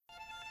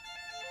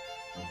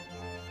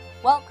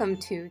Welcome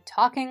to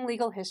Talking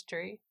Legal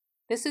History.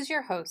 This is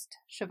your host,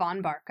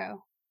 Siobhan Barco.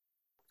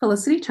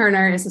 Felicity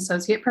Turner is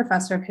Associate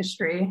Professor of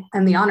History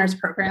and the Honors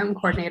Program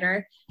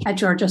Coordinator at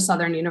Georgia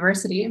Southern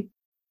University.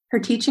 Her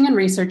teaching and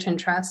research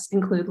interests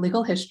include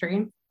legal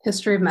history,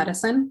 history of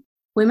medicine,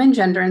 women,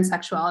 gender, and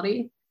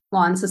sexuality,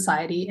 law and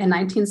society, and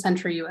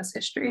 19th-century U.S.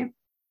 history.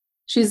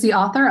 She's the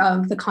author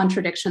of The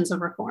Contradictions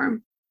of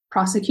Reform,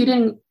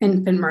 Prosecuting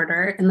Infant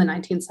Murder in the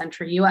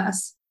 19th-Century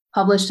U.S.,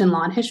 published in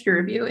Law and History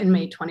Review in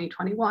May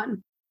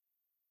 2021,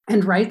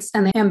 and Rights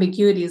and the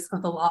Ambiguities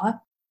of the Law,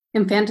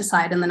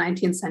 Infanticide in the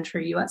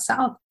 19th-Century U.S.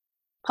 South,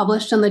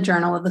 published in the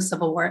Journal of the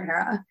Civil War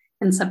Era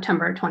in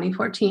September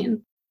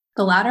 2014.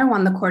 The latter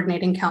won the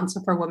Coordinating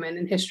Council for Women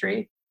in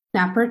History,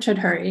 Nupur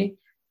Chaudhuri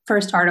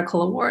First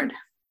Article Award.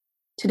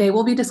 Today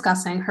we'll be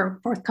discussing her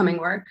forthcoming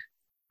work,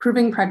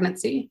 Proving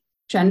Pregnancy,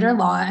 Gender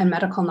Law and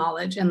Medical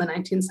Knowledge in the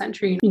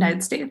 19th-Century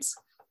United States,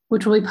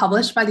 which will be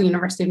published by the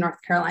University of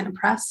North Carolina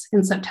Press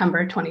in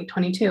September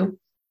 2022.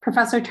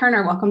 Professor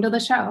Turner, welcome to the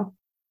show.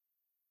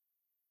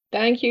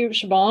 Thank you,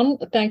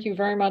 Siobhan. Thank you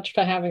very much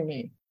for having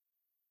me.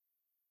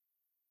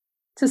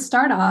 To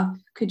start off,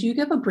 could you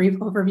give a brief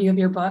overview of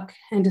your book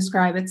and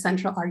describe its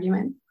central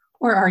argument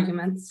or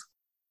arguments?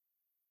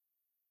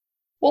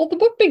 Well, the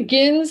book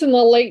begins in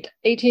the late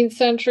 18th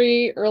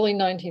century, early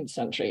 19th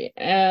century,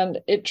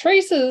 and it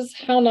traces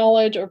how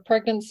knowledge of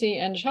pregnancy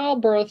and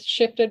childbirth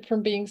shifted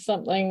from being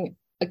something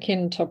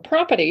akin to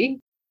property,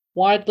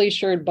 widely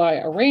shared by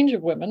a range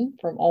of women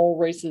from all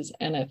races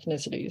and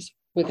ethnicities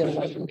within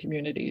local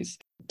communities,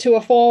 to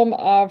a form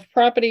of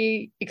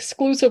property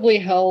exclusively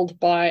held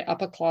by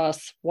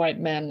upper-class white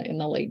men in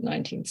the late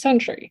 19th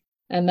century.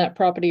 And that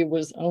property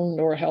was owned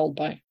or held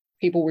by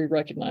people we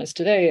recognize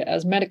today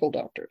as medical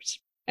doctors.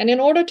 And in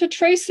order to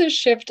trace this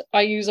shift,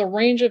 I use a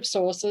range of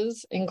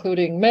sources,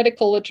 including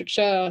medical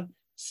literature,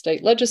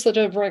 state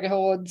legislative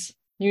records,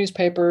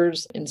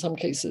 newspapers, in some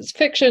cases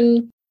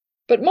fiction.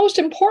 But most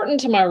important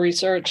to my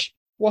research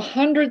were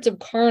hundreds of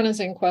coroner's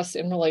inquests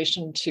in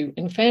relation to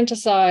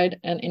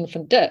infanticide and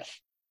infant death,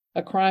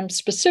 a crime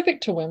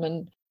specific to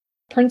women,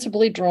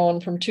 principally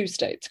drawn from two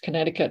states,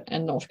 Connecticut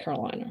and North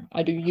Carolina.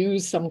 I do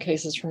use some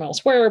cases from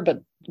elsewhere,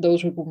 but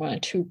those were my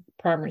two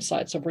primary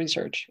sites of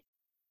research.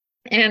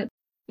 And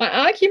my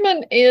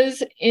argument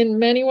is, in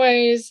many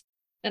ways,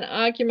 an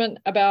argument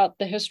about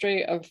the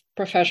history of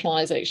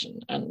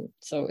professionalization. And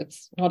so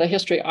it's not a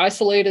history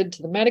isolated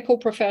to the medical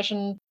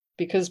profession,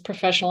 because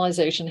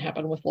professionalization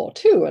happened with law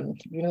too. And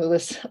you know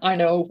this, I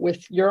know,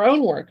 with your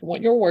own work and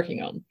what you're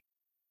working on.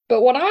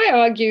 But what I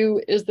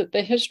argue is that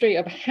the history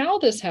of how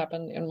this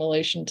happened in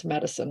relation to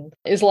medicine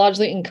is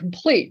largely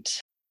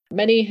incomplete.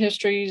 Many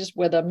histories,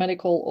 whether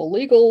medical or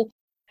legal,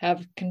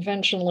 have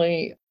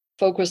conventionally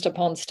focused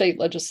upon state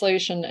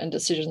legislation and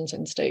decisions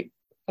in state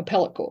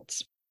appellate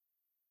courts.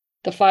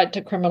 The fight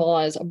to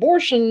criminalize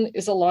abortion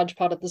is a large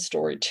part of the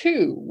story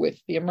too, with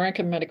the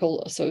American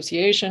Medical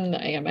Association,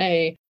 the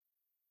AMA,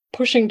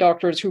 pushing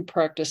doctors who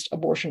practiced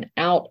abortion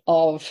out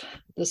of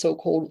the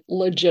so-called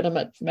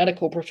legitimate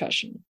medical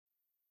profession.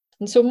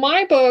 And so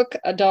my book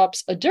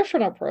adopts a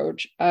different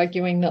approach,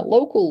 arguing that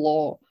local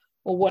law,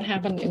 or what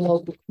happened in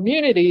local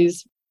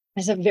communities,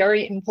 is a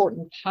very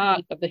important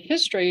part of the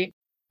history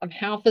of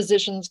how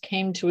physicians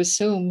came to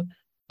assume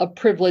a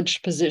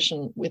privileged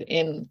position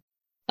within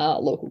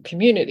local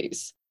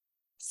communities.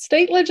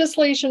 State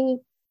legislation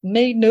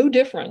made no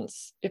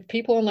difference if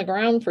people on the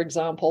ground, for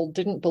example,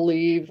 didn't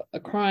believe a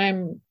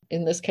crime,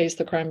 in this case,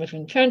 the crime of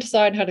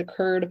infanticide, had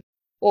occurred,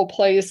 or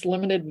placed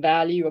limited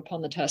value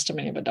upon the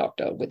testimony of a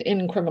doctor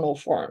within criminal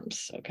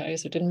forms. Okay,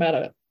 so it didn't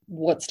matter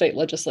what state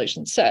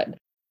legislation said.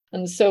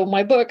 And so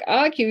my book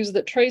argues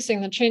that tracing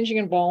the changing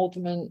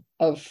involvement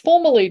of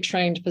formally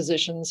trained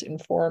physicians in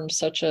forms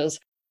such as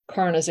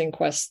coroner's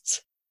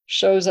inquests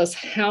shows us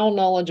how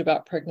knowledge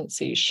about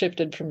pregnancy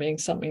shifted from being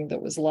something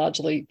that was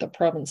largely the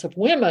province of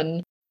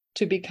women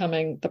to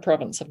becoming the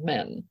province of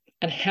men,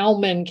 and how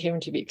men came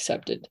to be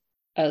accepted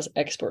as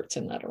experts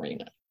in that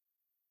arena.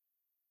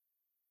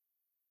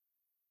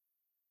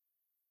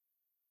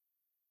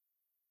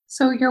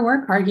 So your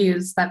work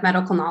argues that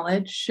medical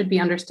knowledge should be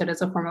understood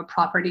as a form of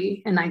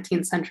property in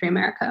 19th century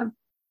America.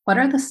 What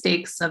are the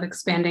stakes of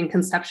expanding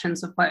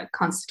conceptions of what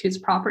constitutes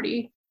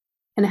property?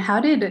 And how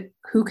did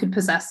who could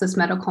possess this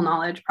medical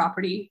knowledge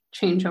property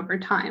change over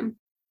time?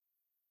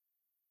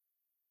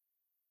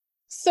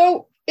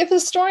 So if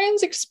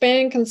historians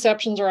expand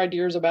conceptions or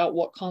ideas about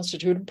what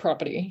constituted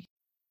property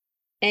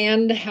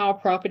and how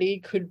property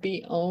could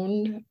be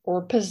owned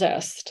or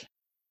possessed,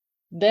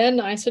 then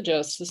I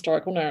suggest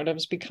historical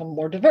narratives become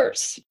more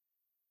diverse.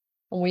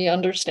 And we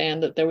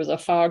understand that there was a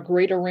far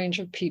greater range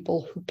of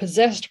people who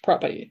possessed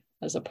property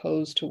as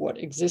opposed to what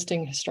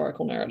existing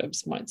historical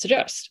narratives might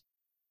suggest.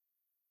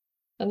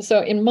 And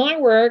so in my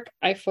work,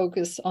 I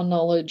focus on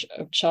knowledge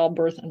of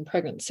childbirth and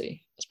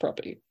pregnancy as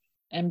property,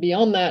 and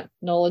beyond that,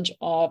 knowledge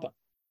of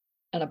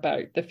and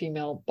about the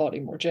female body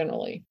more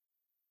generally.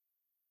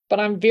 But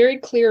I'm very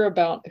clear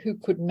about who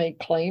could make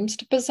claims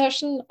to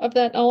possession of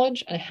that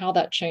knowledge and how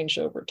that changed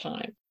over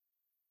time.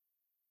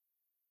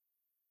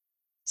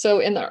 So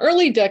in the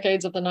early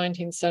decades of the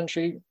 19th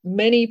century,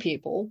 many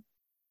people,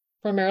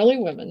 primarily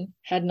women,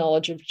 had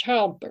knowledge of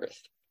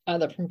childbirth,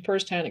 either from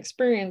firsthand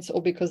experience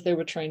or because they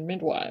were trained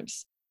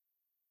midwives.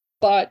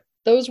 But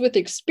those with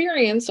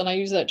experience, and I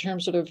use that term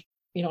sort of,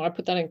 I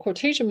put that in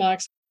quotation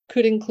marks,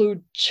 could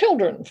include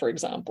children, for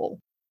example,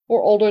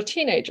 or older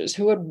teenagers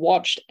who had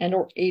watched and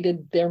or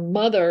aided their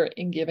mother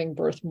in giving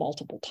birth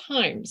multiple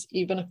times,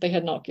 even if they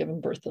had not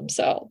given birth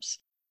themselves.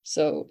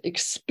 So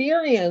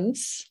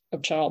experience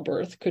of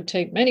childbirth could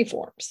take many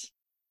forms,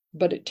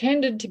 but it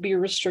tended to be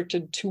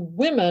restricted to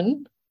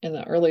women in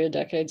the earlier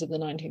decades of the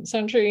 19th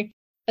century,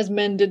 as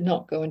men did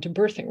not go into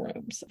birthing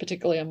rooms,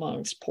 particularly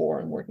amongst poor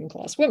and working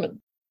class women.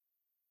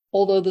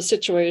 Although the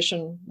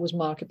situation was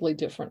markedly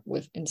different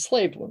with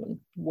enslaved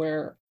women,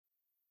 where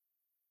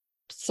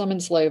some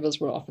enslavers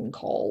would often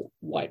call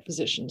white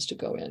physicians to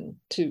go in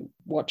to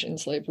watch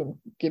enslaved women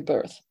give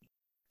birth.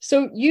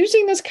 So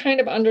using this kind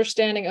of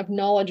understanding of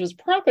knowledge as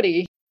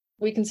property,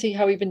 we can see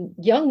how even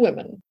young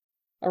women,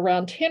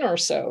 around 10 or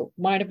so,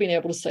 might have been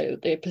able to say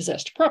that they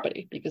possessed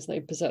property because they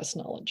possessed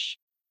knowledge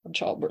of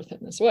childbirth in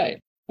this way.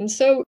 And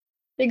so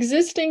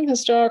existing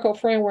historical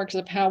frameworks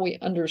of how we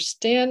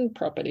understand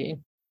property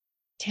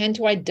tend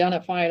to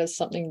identify it as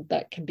something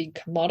that can be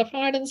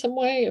commodified in some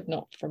way, if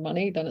not for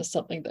money, then as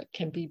something that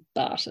can be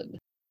bartered.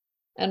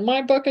 And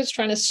my book is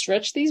trying to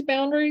stretch these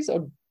boundaries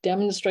or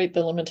demonstrate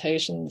the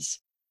limitations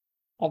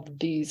of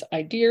these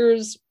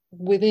ideas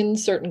within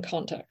certain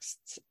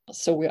contexts.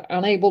 So we're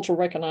unable to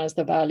recognize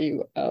the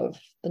value of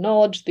the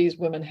knowledge these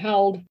women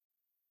held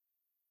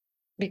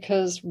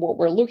because what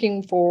we're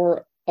looking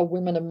for are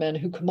women and men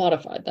who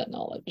commodified that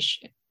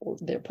knowledge, or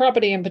their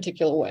property in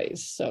particular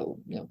ways. So,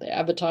 they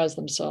advertise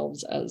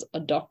themselves as a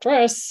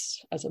doctoress,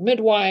 as a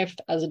midwife,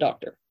 as a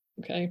doctor,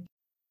 okay?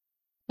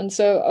 And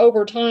so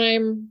over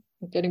time,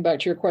 getting back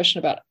to your question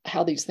about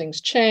how these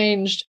things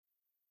changed,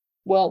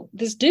 well,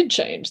 this did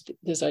change,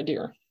 this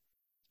idea.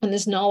 And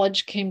this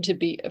knowledge came to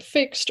be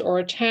affixed or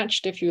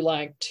attached, if you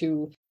like,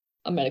 to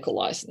a medical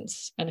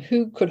license. And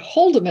who could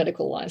hold a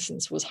medical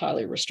license was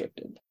highly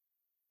restricted.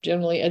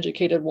 Generally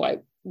educated,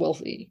 white,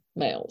 wealthy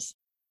males.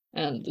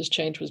 And this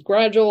change was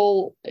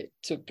gradual. It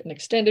took an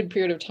extended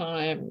period of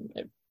time.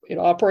 It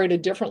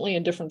operated differently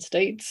in different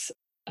states.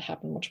 It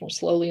happened much more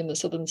slowly in the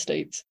southern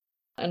states.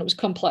 And it was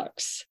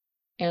complex.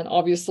 And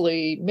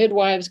obviously,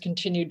 midwives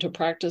continued to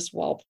practice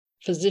while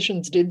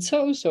physicians did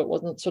so. So it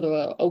wasn't sort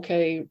of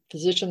okay,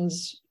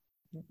 physicians,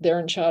 they're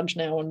in charge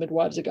now and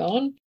midwives are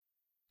gone.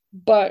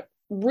 But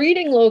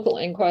reading local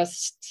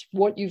inquests,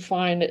 what you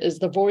find is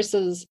the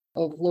voices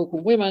of local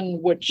women,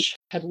 which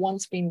had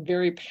once been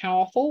very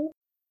powerful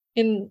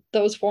in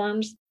those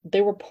forums,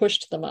 they were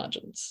pushed to the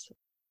margins.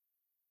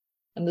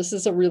 And this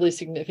is a really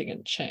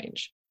significant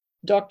change.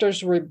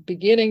 Doctors were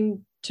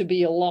beginning to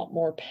be a lot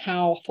more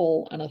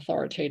powerful and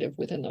authoritative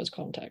within those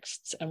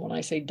contexts. And when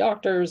I say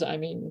doctors, I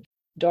mean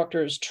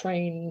doctors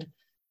trained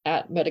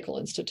at medical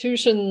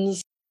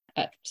institutions,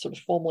 at sort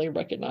of formally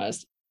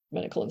recognized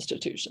medical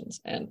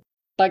institutions. And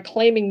by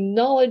claiming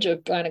knowledge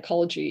of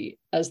gynecology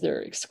as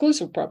their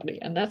exclusive property,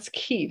 and that's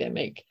key, they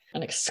make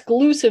an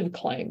exclusive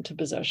claim to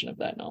possession of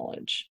that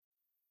knowledge.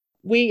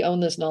 We own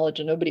this knowledge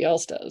and nobody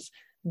else does.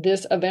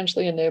 This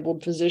eventually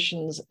enabled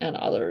physicians and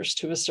others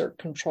to assert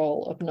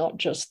control of not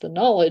just the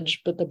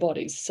knowledge, but the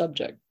bodies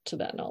subject to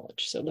that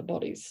knowledge, so the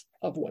bodies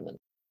of women.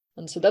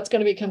 And so that's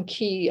going to become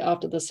key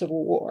after the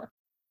Civil War,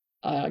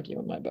 I argue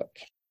in my book.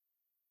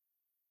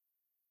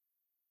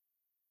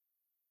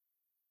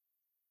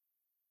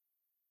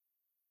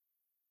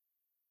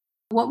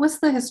 What was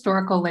the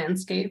historical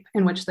landscape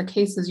in which the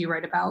cases you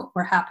write about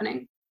were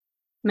happening?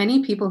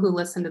 Many people who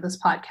listen to this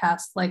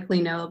podcast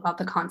likely know about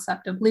the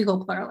concept of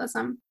legal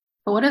pluralism,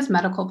 but what is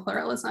medical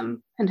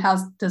pluralism and how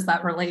does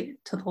that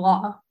relate to the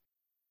law?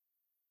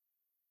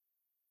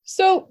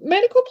 So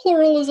medical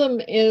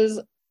pluralism is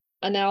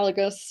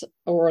analogous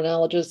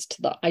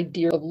to the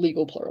idea of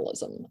legal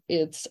pluralism.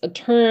 It's a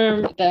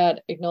term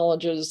that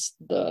acknowledges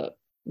the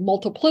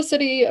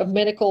multiplicity of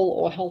medical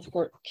or health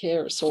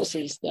care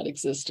sources that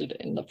existed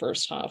in the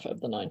first half of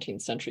the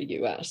 19th century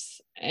U.S.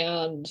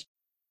 And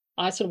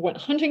I sort of went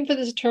hunting for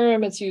this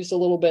term. It's used a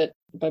little bit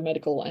by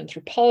medical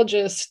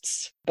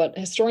anthropologists, but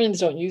historians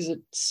don't use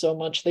it so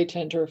much. They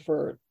tend to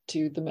refer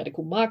to the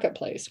medical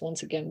marketplace,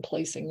 once again,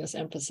 placing this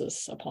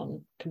emphasis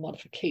upon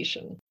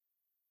commodification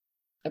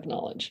of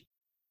knowledge.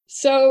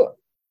 So,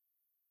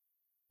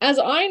 as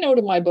I note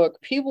in my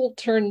book, people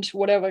turned to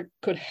whatever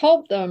could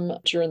help them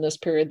during this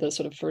period, the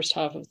sort of first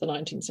half of the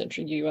 19th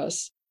century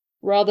US,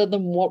 rather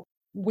than what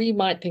we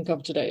might think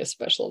of today as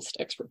specialist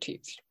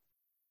expertise.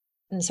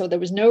 And so there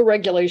was no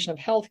regulation of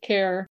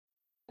healthcare.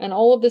 And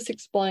all of this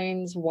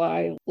explains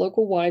why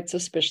local whites,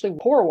 especially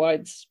poor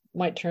whites,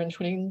 might turn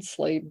to an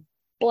enslaved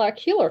Black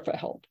healer for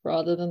help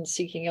rather than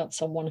seeking out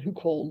someone who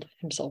called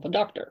himself a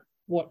doctor,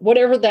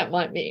 whatever that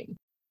might mean.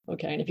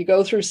 Okay, and if you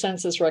go through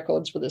census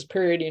records for this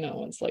period,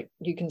 it's like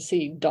you can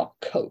see Doc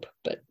Cope,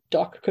 but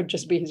Doc could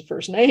just be his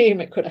first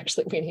name. It could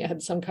actually mean he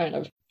had some kind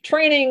of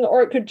training,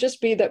 or it could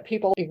just be that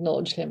people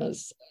acknowledged him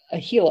as a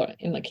healer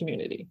in the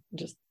community.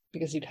 Just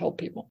because he'd help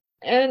people.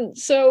 And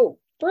so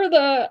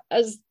further,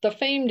 as the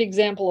famed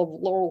example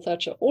of Laurel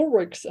Thatcher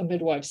Ulrich's A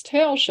Midwife's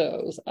Tale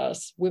shows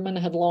us, women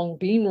had long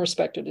been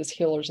respected as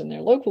healers in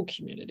their local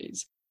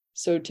communities.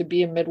 So to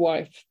be a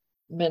midwife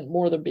meant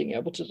more than being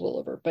able to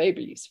deliver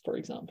babies, for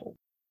example.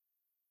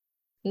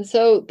 And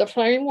so the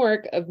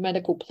framework of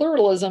medical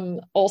pluralism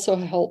also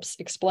helps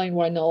explain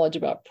why knowledge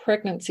about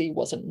pregnancy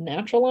wasn't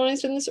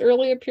naturalized in this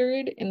earlier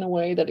period in the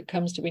way that it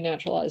comes to be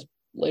naturalized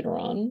later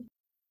on.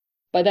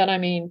 By that, I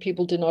mean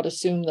people did not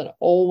assume that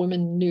all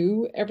women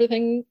knew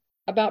everything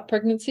about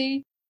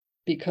pregnancy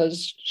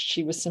because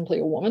she was simply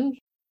a woman.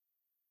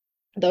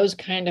 Those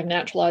kind of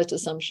naturalized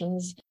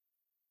assumptions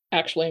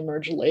actually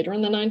emerged later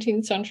in the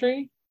 19th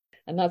century.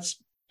 And that's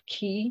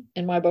key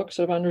in my book,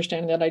 sort of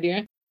understanding that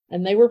idea.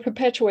 And they were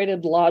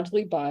perpetuated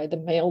largely by the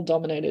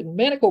male-dominated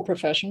medical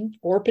profession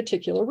for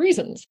particular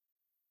reasons,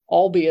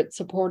 albeit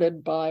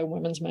supported by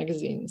women's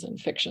magazines and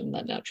fiction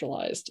that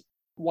naturalized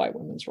white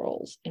women's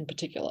roles, in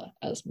particular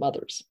as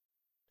mothers.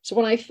 So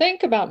when I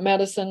think about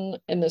medicine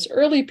in this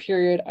early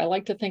period, I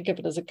like to think of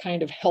it as a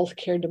kind of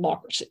healthcare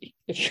democracy,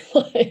 if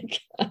you like,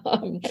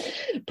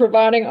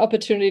 providing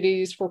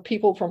opportunities for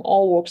people from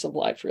all walks of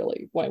life,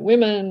 really, white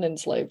women,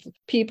 enslaved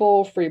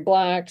people, free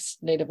Blacks,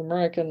 Native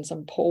Americans,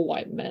 and poor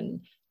white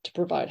men, to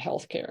provide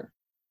healthcare.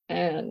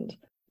 And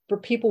for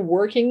people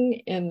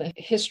working in the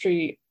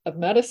history of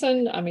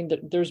medicine, I mean,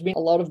 there's been a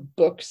lot of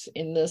books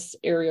in this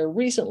area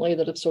recently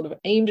that have sort of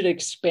aimed at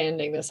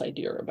expanding this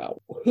idea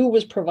about who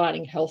was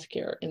providing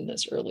healthcare in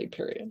this early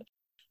period.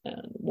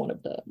 And one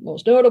of the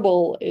most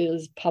notable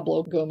is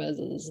Pablo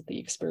Gomez's The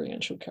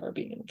Experiential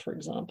Caribbean, for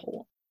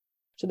example.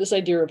 So this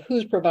idea of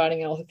who's providing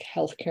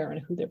healthcare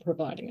and who they're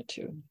providing it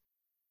to.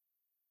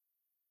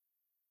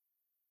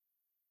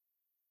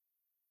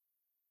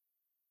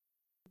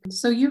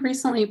 So you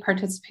recently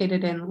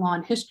participated in Law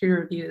and History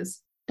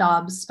Review's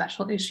Dobbs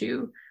special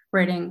issue,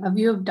 writing A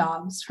View of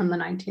Dobbs from the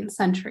 19th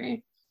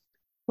Century.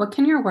 What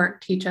can your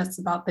work teach us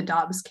about the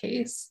Dobbs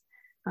case,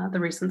 the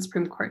recent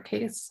Supreme Court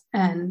case,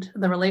 and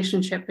the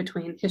relationship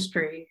between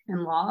history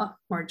and law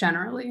more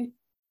generally?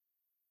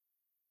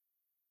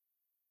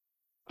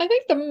 I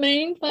think the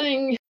main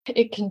thing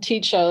it can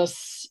teach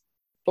us,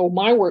 or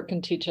my work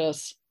can teach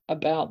us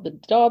about the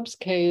Dobbs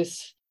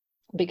case,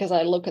 because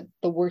I look at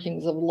the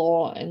workings of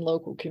law in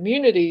local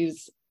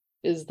communities,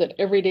 is that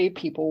everyday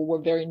people were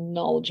very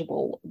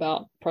knowledgeable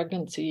about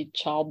pregnancy,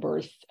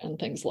 childbirth, and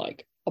things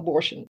like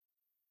abortion.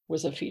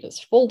 Was a fetus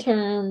full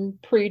term,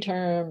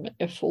 preterm?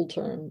 If full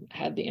term,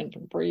 had the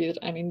infant breathed?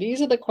 I mean,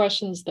 these are the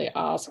questions they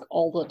ask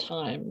all the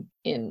time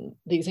in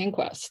these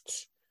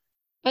inquests.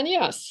 And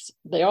yes,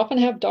 they often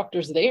have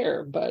doctors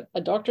there, but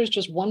a doctor is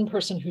just one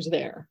person who's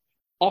there.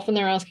 Often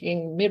they're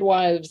asking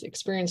midwives,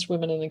 experienced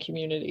women in the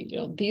community.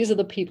 These are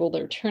the people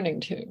they're turning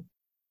to.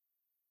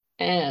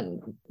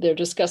 And they're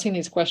discussing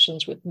these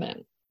questions with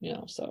men,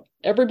 so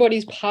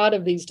everybody's part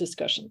of these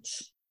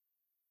discussions.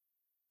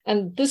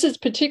 And this is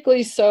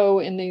particularly so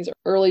in these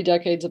early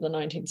decades of the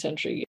 19th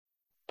century,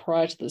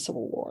 prior to the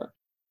Civil War.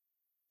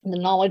 The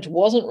knowledge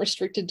wasn't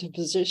restricted to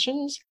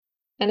physicians.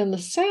 And in the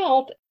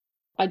South,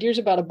 ideas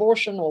about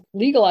abortion, or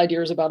legal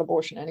ideas about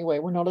abortion anyway,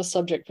 were not a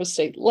subject for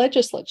state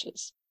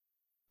legislatures.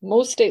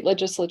 Most state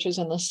legislatures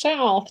in the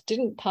South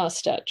didn't pass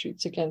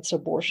statutes against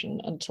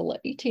abortion until the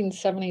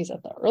 1870s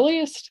at the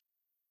earliest.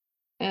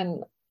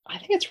 And I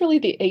think it's really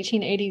the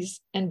 1880s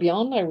and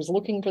beyond. I was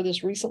looking for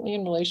this recently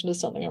in relation to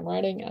something I'm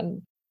writing,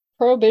 and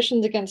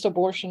prohibitions against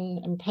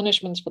abortion and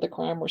punishments for the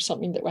crime were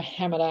something that were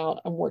hammered out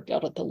and worked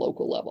out at the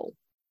local level.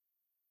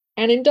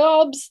 And in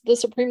Dobbs, the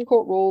Supreme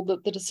Court ruled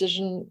that the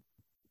decision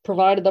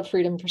provided the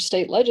freedom for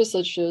state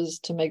legislatures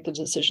to make the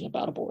decision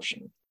about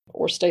abortion,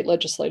 or state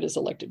legislators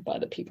elected by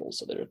the people.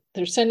 So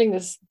they're sending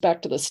this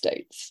back to the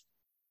states.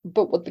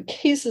 But what the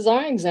cases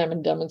I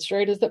examined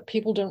demonstrate is that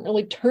people didn't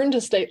really turn to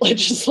state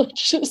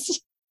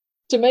legislatures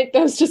to make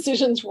those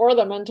decisions for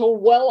them until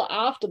well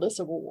after the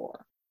Civil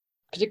War,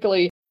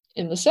 particularly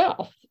in the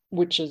South,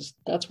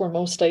 that's where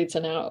most states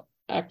are now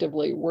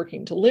actively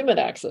working to limit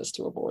access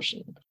to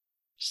abortion.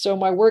 So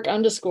my work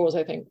underscores,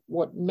 I think,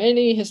 what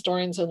many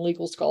historians and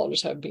legal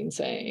scholars have been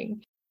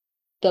saying,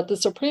 that the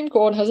Supreme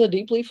Court has a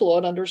deeply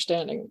flawed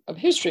understanding of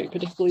history,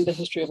 particularly the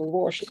history of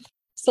abortion.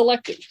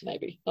 Selective,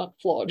 maybe, not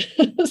flawed,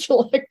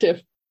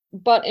 selective.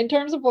 But in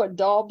terms of what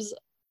Dobbs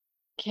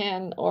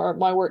or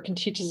my work can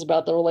teach us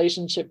about the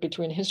relationship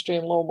between history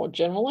and law more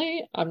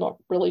generally, I'm not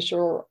really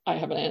sure I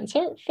have an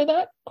answer for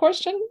that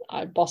question.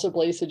 I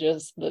possibly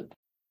suggest that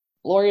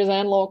lawyers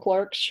and law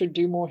clerks should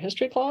do more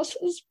history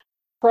classes.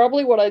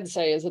 Probably what I'd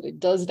say is that it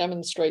does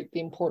demonstrate the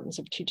importance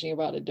of teaching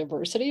about a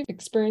diversity of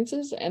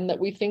experiences, and that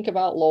we think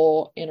about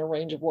law in a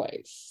range of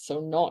ways. So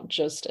not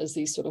just as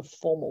these sort of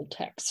formal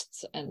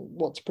texts and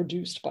what's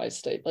produced by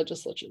state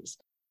legislatures.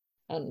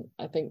 And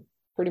I think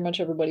pretty much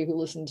everybody who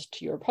listens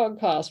to your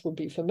podcast would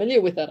be familiar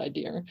with that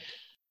idea.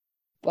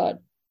 But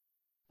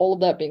all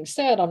of that being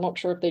said, I'm not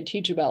sure if they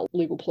teach about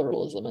legal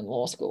pluralism in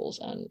law schools.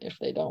 And if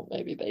they don't,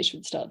 maybe they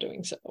should start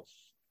doing so,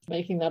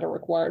 making that a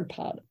required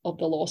part of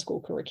the law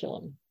school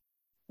curriculum.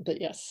 But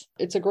yes,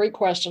 it's a great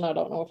question. I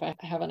don't know if I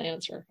have an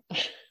answer.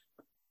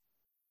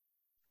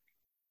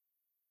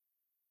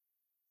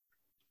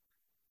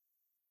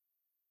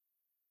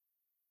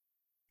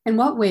 In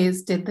what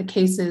ways did the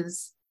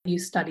cases you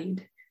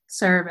studied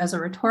serve as a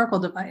rhetorical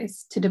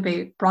device to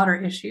debate broader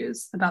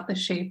issues about the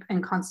shape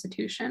and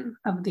constitution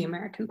of the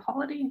American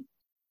polity?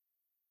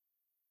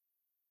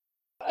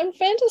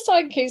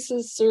 Infanticide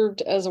cases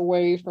served as a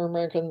way for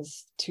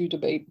Americans to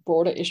debate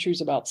broader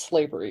issues about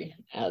slavery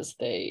as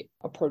they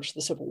approached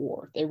the Civil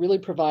War. They really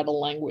provide a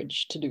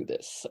language to do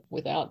this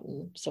without,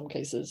 in some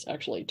cases,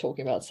 actually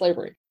talking about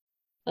slavery.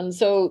 And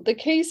so the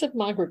case of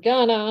Margaret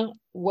Garner,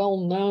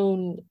 well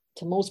known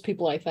to most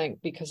people, I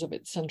think, because of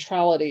its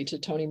centrality to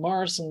Toni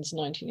Morrison's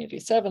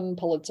 1987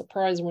 Pulitzer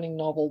Prize-winning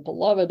novel,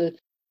 Beloved,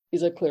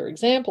 is a clear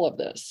example of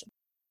this.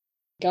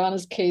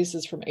 Garner's case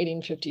is from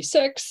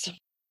 1856,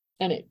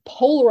 and it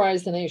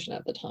polarized the nation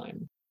at the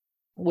time,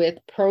 with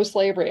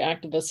pro-slavery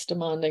activists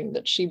demanding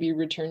that she be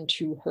returned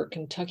to her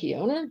Kentucky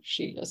owner.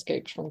 She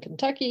escaped from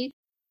Kentucky.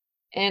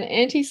 And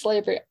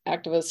anti-slavery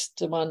activists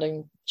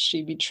demanding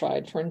she be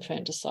tried for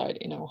infanticide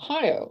in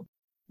Ohio,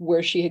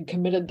 where she had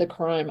committed the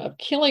crime of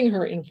killing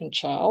her infant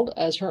child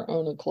as her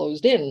owner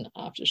closed in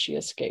after she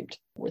escaped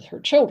with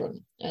her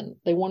children. And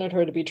they wanted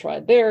her to be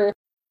tried there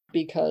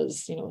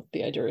because,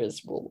 the idea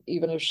is, well,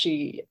 even if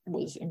she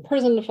was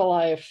imprisoned for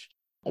life,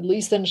 at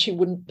least then she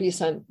wouldn't be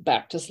sent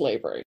back to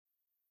slavery.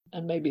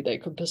 And maybe they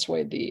could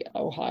persuade the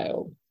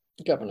Ohio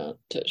governor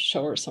to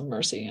show her some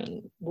mercy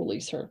and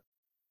release her.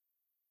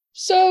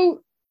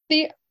 So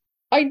the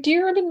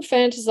idea of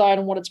infanticide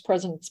and what its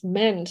presence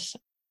meant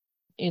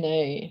in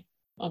a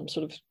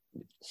sort of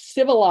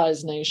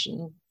civilized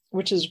nation,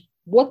 which is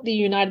what the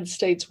United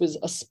States was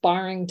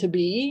aspiring to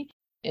be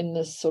in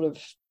this sort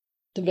of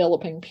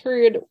developing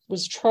period,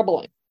 was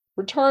troubling.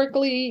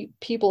 Rhetorically,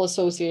 people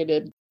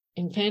associated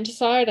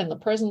infanticide and the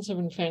presence of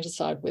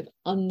infanticide with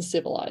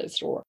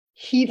uncivilized or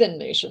heathen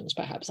nations,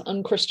 perhaps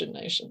unchristian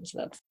nations.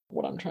 That's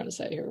what I'm trying to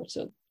say here.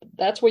 So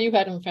that's where you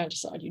had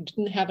infanticide. You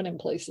didn't have it in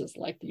places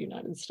like the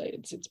United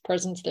States. Its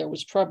presence there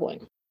was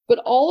troubling. But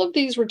all of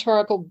these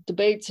rhetorical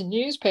debates in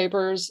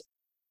newspapers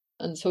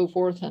and so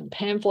forth, and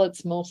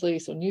pamphlets mostly,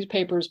 so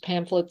newspapers,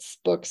 pamphlets,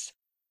 books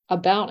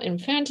about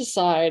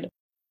infanticide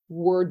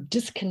were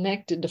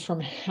disconnected from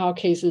how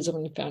cases of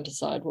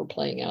infanticide were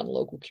playing out in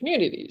local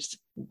communities,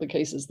 the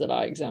cases that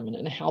I examined,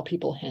 and how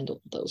people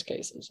handled those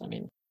cases. I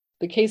mean,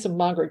 the case of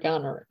Margaret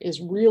Garner is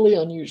really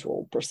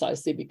unusual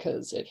precisely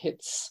because it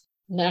hits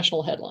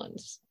national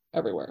headlines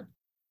everywhere.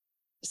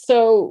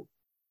 So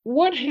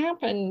what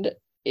happened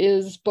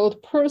is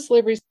both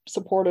pro-slavery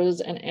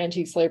supporters and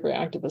anti-slavery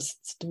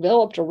activists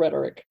developed a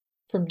rhetoric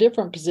from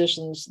different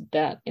positions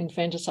that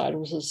infanticide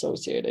was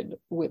associated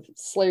with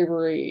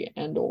slavery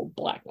and or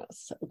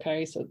Blackness.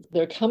 Okay, so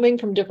they're coming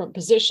from different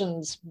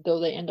positions, though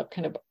they end up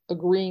kind of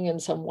agreeing in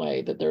some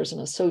way that there's an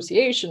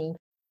association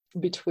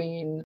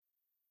between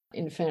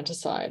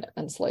infanticide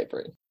and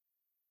slavery.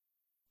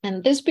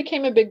 And this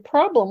became a big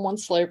problem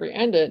once slavery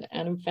ended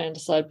and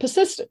infanticide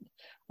persisted.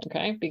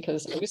 Okay,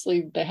 because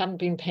obviously they hadn't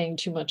been paying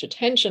too much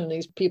attention,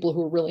 these people who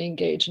were really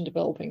engaged in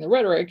developing the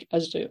rhetoric,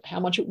 as to how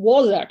much it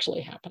was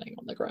actually happening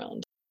on the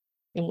ground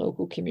in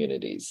local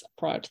communities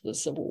prior to the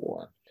Civil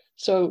War.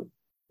 So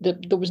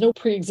there was no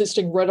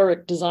pre-existing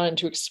rhetoric designed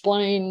to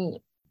explain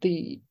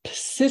the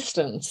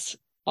persistence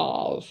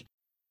of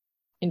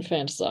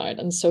infanticide.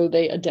 And so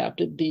they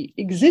adapted the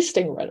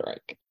existing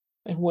rhetoric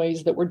in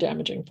ways that were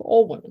damaging for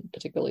all women,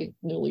 particularly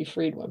newly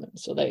freed women.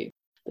 So they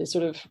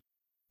sort of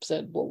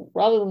said, well,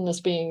 rather than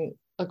this being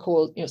a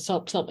cause,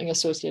 something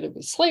associated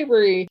with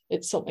slavery,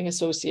 it's something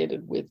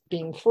associated with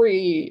being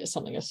free,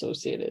 something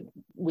associated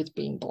with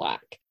being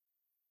Black.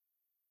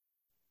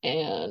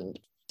 And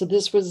so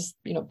this was,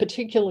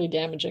 particularly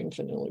damaging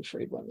for newly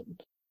freed women.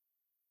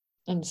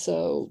 And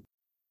so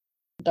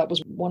that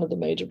was one of the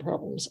major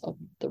problems of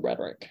the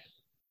rhetoric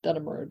that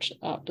emerged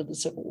after the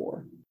Civil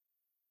War.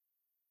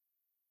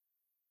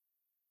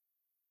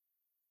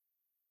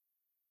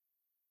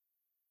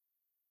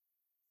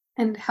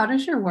 And how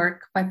does your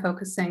work, by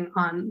focusing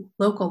on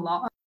local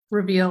law,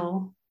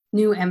 reveal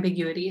new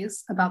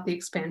ambiguities about the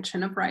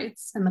expansion of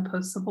rights in the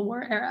post-Civil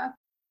War era?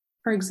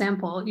 For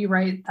example, you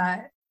write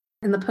that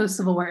in the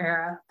post-Civil War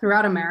era,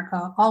 throughout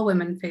America, all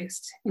women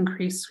faced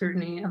increased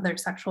scrutiny of their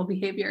sexual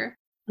behavior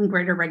and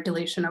greater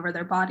regulation over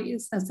their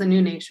bodies as the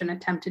new nation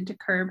attempted to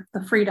curb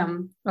the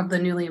freedom of the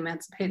newly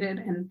emancipated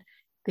and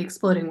the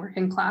exploding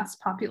working class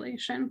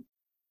population.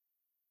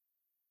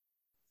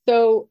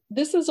 So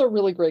this is a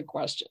really great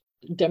question,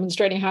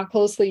 demonstrating how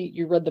closely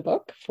you read the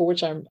book, for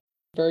which I'm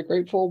very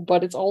grateful,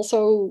 but it's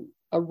also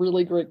a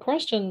really great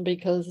question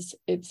because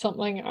it's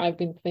something I've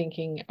been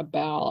thinking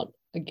about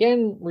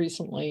again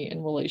recently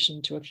in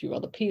relation to a few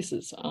other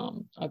pieces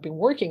I've been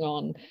working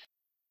on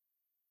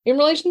in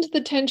relation to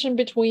the tension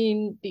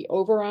between the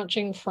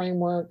overarching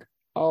framework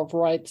of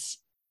rights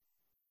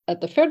at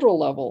the federal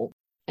level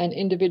and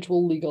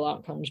individual legal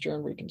outcomes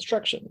during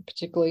Reconstruction,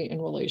 particularly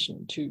in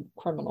relation to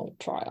criminal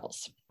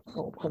trials,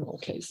 or criminal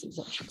cases,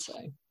 I should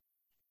say.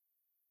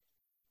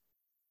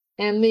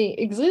 And the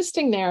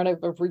existing narrative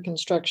of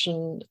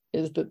Reconstruction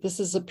is that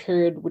this is a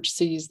period which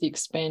sees the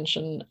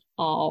expansion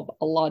of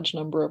a large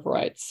number of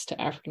rights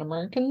to African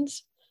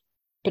Americans,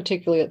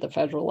 particularly at the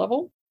federal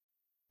level.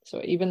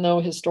 So even though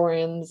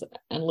historians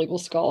and legal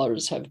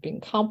scholars have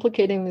been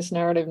complicating this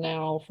narrative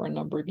now for a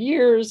number of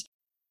years,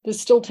 this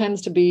still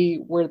tends to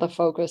be where the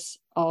focus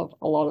of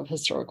a lot of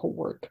historical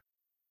work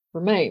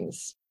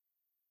remains.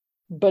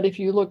 But if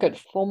you look at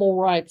formal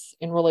rights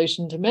in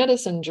relation to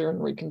medicine during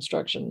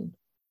Reconstruction,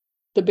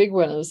 the big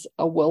winners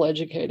are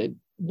well-educated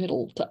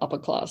middle to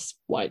upper-class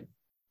white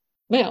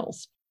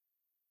males.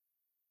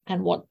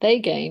 And what they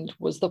gained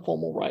was the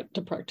formal right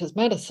to practice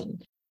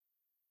medicine.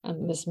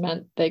 And this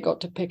meant they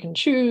got to pick and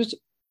choose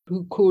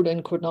who could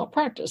and could not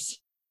practice.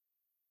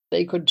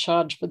 They could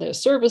charge for their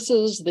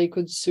services, they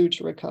could sue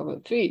to recover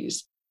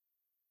fees.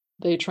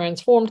 They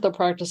transformed the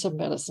practice of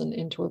medicine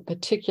into a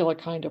particular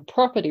kind of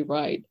property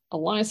right, a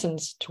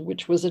license to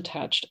which was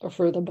attached a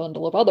further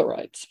bundle of other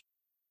rights.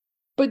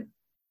 But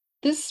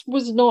this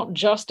was not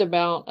just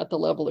about at the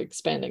level of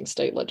expanding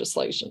state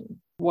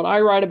legislation. What I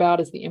write about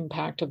is the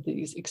impact of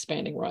these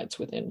expanding rights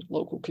within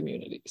local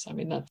communities. I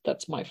mean,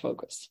 that's my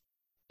focus.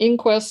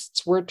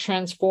 Inquests were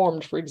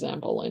transformed, for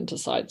example, into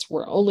sites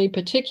where only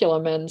particular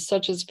men,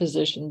 such as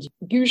physicians,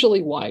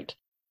 usually white,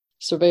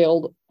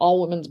 surveilled all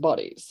women's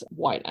bodies,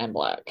 white and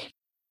black.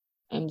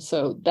 And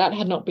so that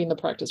had not been the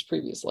practice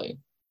previously.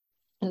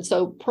 And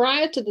so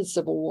prior to the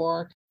Civil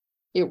War,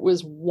 it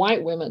was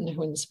white women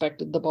who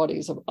inspected the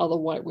bodies of other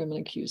white women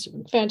accused of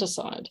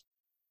infanticide.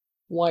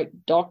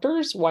 White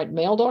doctors, white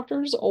male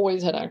doctors,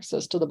 always had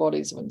access to the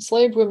bodies of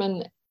enslaved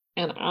women.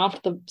 And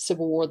after the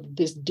Civil War,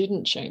 this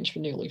didn't change for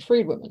newly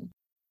freed women.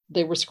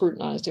 They were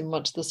scrutinized in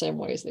much the same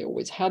way as they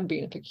always had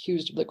been if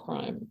accused of the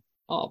crime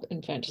of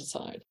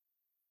infanticide.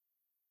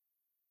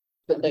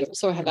 But they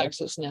also had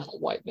access now,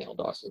 white male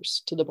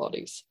doctors, to the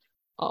bodies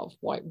of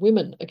white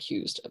women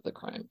accused of the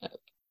crime of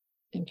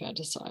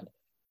infanticide.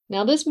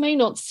 Now, this may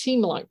not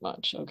seem like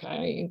much,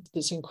 okay,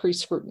 this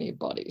increased scrutiny of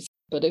bodies.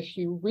 But if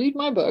you read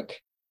my book,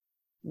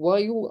 well,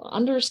 you'll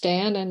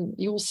understand and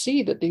you'll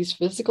see that these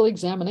physical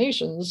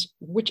examinations,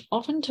 which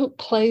often took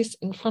place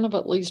in front of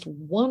at least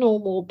one or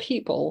more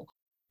people,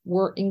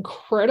 were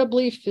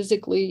incredibly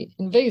physically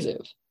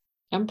invasive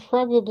and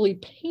probably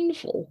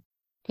painful,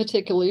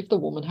 particularly if the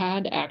woman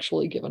had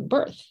actually given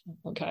birth.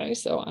 Okay,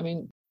 so I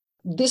mean,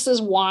 this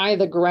is why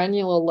the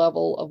granular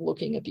level of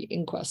looking at the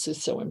inquest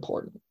is so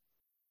important.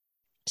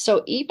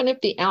 So even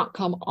if the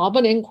outcome of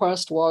an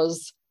inquest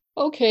was,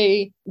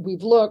 okay,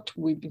 we've looked,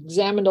 we've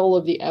examined all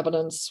of the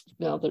evidence,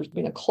 now there's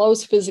been a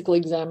close physical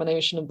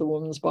examination of the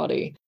woman's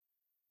body,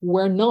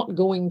 we're not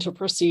going to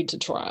proceed to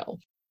trial.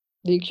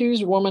 The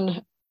accused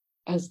woman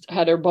has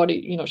had her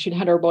body, she'd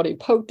had her body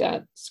poked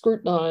at,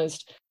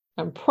 scrutinized,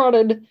 and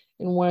prodded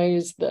in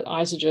ways that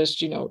I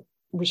suggest,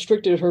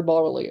 restricted her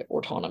bodily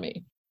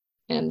autonomy.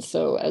 And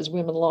so as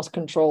women lost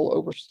control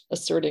over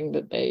asserting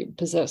that they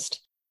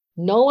possessed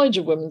knowledge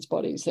of women's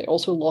bodies, they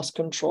also lost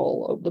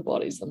control of the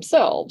bodies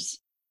themselves.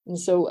 And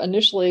so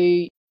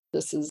initially,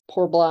 this is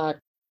poor Black,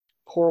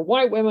 poor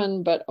white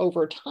women, but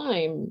over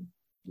time,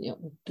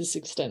 this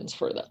extends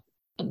further.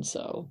 And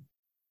so.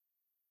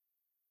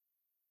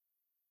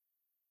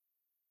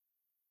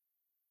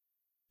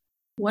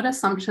 What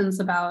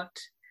assumptions about,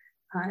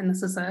 and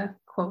this is a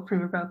quote from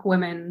your book,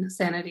 Women,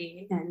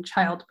 Sanity, and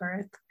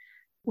Childbirth,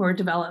 were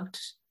developed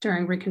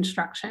during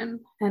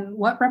Reconstruction, and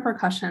what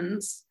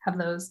repercussions have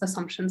those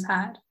assumptions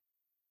had?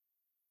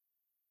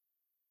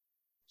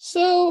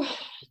 So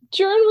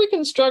during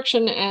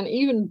Reconstruction, and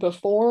even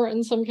before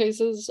in some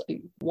cases,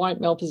 white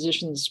male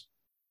physicians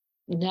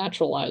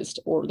naturalized,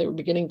 or they were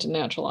beginning to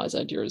naturalize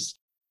ideas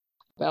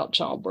about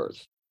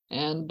childbirth.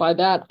 And by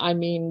that, I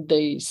mean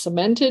they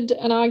cemented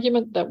an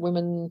argument that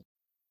women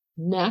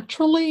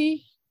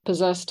naturally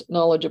possessed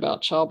knowledge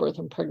about childbirth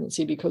and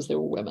pregnancy because they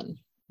were women.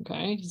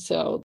 Okay,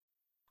 so,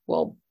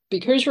 well,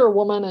 because you're a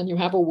woman and you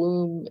have a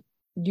womb,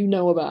 you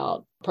know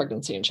about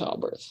pregnancy and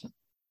childbirth.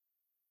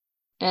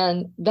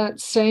 And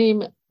that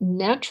same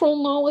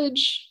natural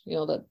knowledge,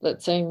 that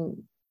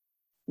same,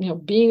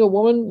 being a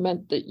woman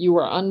meant that you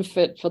were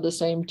unfit for the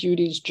same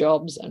duties,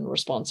 jobs, and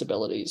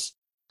responsibilities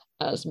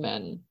as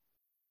men.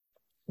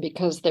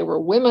 Because they were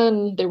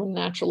women, they were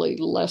naturally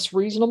less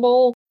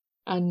reasonable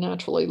and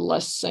naturally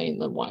less sane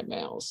than white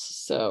males.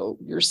 So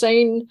you're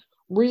sane,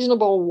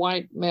 reasonable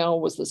white male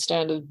was the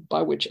standard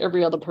by which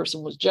every other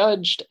person was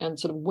judged, and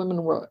sort of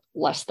women were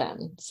less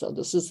than. So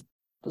this is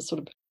the sort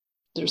of,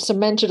 they're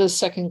cemented as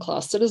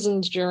second-class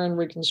citizens during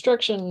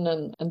Reconstruction,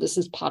 and this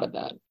is part of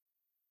that.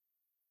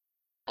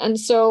 And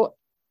so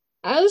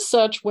as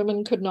such,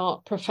 women could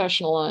not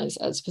professionalize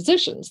as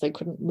physicians. They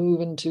couldn't move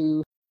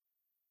into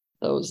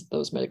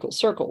those medical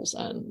circles,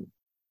 and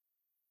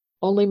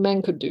only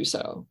men could do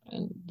so.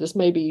 And this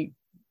may be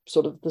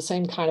sort of the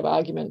same kind of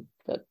argument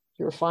that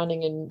you're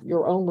finding in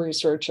your own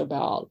research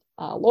about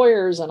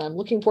lawyers, and I'm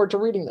looking forward to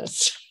reading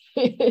this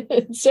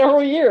in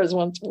several years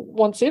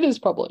once it is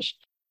published.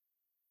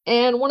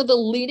 And one of the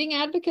leading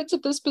advocates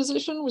of this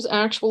position was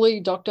actually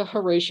Dr.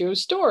 Horatio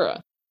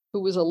Stora,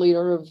 who was a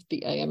leader of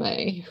the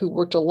AMA, who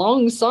worked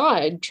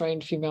alongside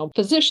trained female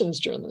physicians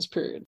during this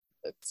period.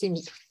 It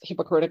seems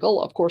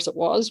hypocritical, of course it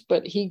was,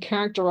 but he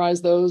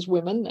characterized those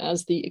women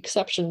as the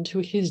exception to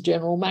his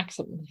general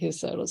maxim. He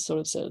sort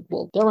of said,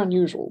 well, they're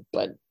unusual,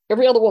 but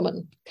every other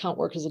woman can't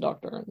work as a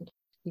doctor. And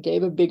he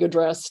gave a big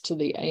address to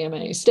the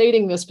AMA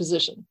stating this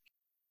position.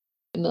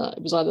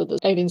 It was either the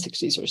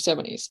 1860s or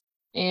 70s.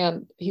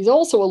 And he's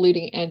also a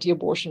leading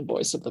anti-abortion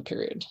voice of the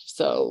period.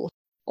 So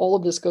all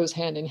of this goes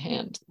hand in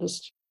hand,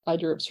 this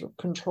idea of sort of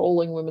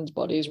controlling women's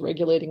bodies,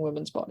 regulating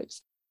women's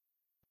bodies.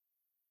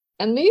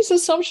 And these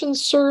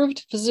assumptions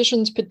served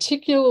physicians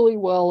particularly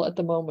well at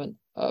the moment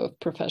of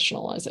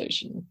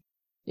professionalization.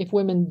 If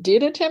women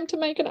did attempt to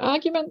make an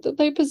argument that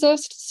they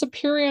possessed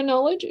superior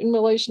knowledge in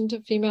relation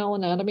to female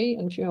anatomy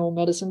and female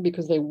medicine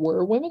because they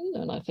were women,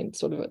 and I think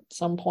sort of at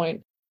some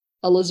point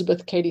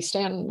Elizabeth Cady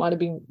Stanton might have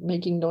been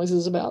making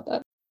noises about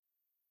that,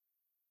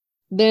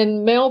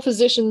 then male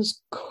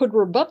physicians could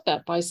rebut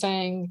that by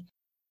saying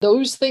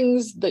those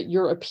things that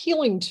you're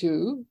appealing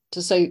to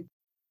say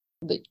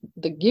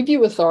that give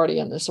you authority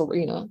in this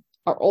arena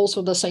are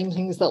also the same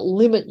things that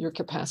limit your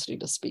capacity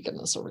to speak in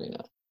this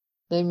arena.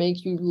 They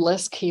make you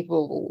less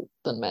capable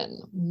than men,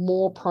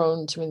 more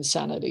prone to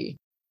insanity,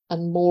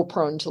 and more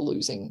prone to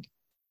losing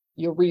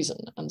your reason.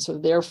 And so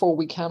therefore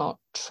we cannot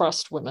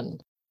trust women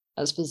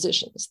as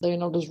physicians. They're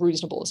not as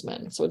reasonable as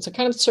men. So it's a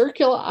kind of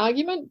circular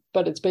argument,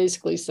 but it's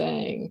basically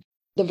saying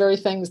the very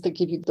things that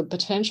give you the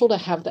potential to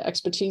have the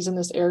expertise in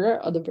this area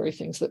are the very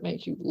things that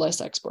make you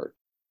less expert.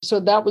 So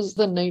that was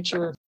the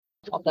nature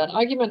of that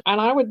argument. And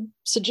I would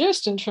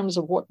suggest, in terms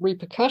of what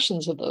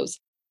repercussions of those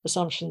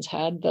assumptions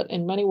had, that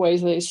in many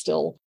ways they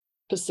still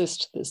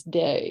persist to this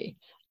day.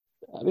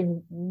 I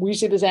mean, we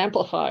see this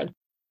amplified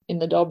in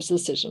the Dobbs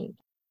decision.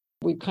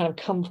 We've kind of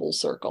come full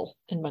circle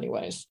in many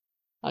ways.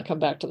 I'll come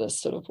back to this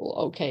sort of,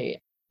 well,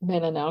 okay,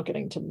 men are now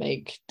getting to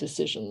make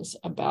decisions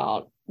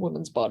about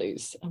women's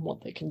bodies and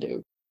what they can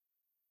do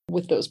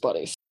with those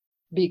bodies,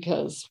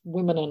 because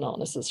women are not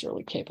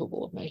necessarily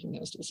capable of making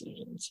those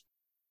decisions.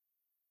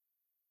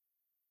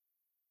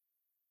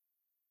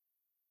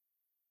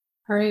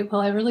 All right.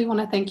 Well, I really want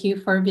to thank you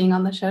for being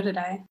on the show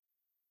today.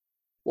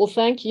 Well,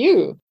 thank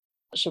you,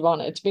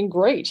 Siobhan. It's been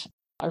great.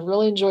 I've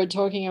really enjoyed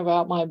talking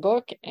about my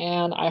book,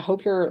 and I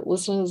hope your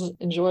listeners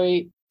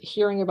enjoy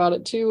hearing about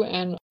it too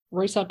and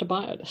race out to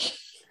buy it.